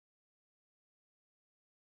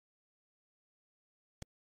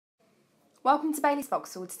Welcome to Baylis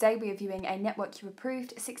Vauxhall. Today we are viewing a Network Q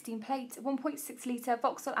approved 16 plate 1.6 litre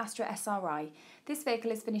Vauxhall Astra SRI. This vehicle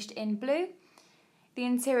is finished in blue. The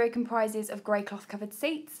interior comprises of grey cloth covered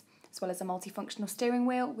seats, as well as a multifunctional steering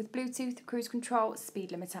wheel with Bluetooth, cruise control, speed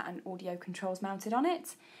limiter and audio controls mounted on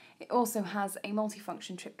it. It also has a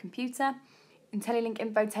multifunction trip computer, IntelliLink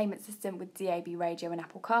infotainment system with DAB radio and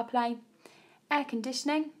Apple CarPlay, air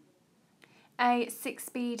conditioning, a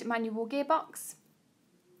 6-speed manual gearbox.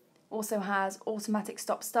 Also has automatic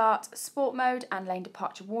stop-start, sport mode and lane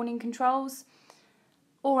departure warning controls,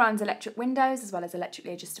 all-round electric windows as well as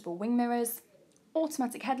electrically adjustable wing mirrors,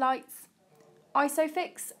 automatic headlights,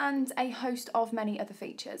 ISOFIX and a host of many other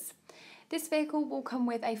features. This vehicle will come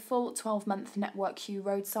with a full 12-month Network Q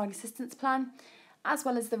roadside assistance plan as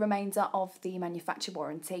well as the remainder of the manufacturer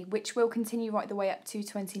warranty, which will continue right the way up to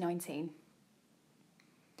 2019.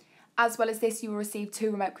 As well as this, you will receive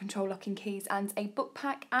 2 remote control locking keys and a book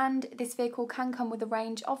pack, and this vehicle can come with a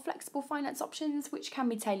range of flexible finance options which can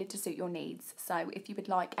be tailored to suit your needs. So if you would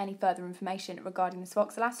like any further information regarding this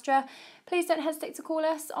Vauxhall Astra, please don't hesitate to call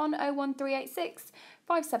us on 01386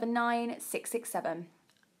 579 667.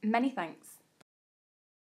 Many thanks.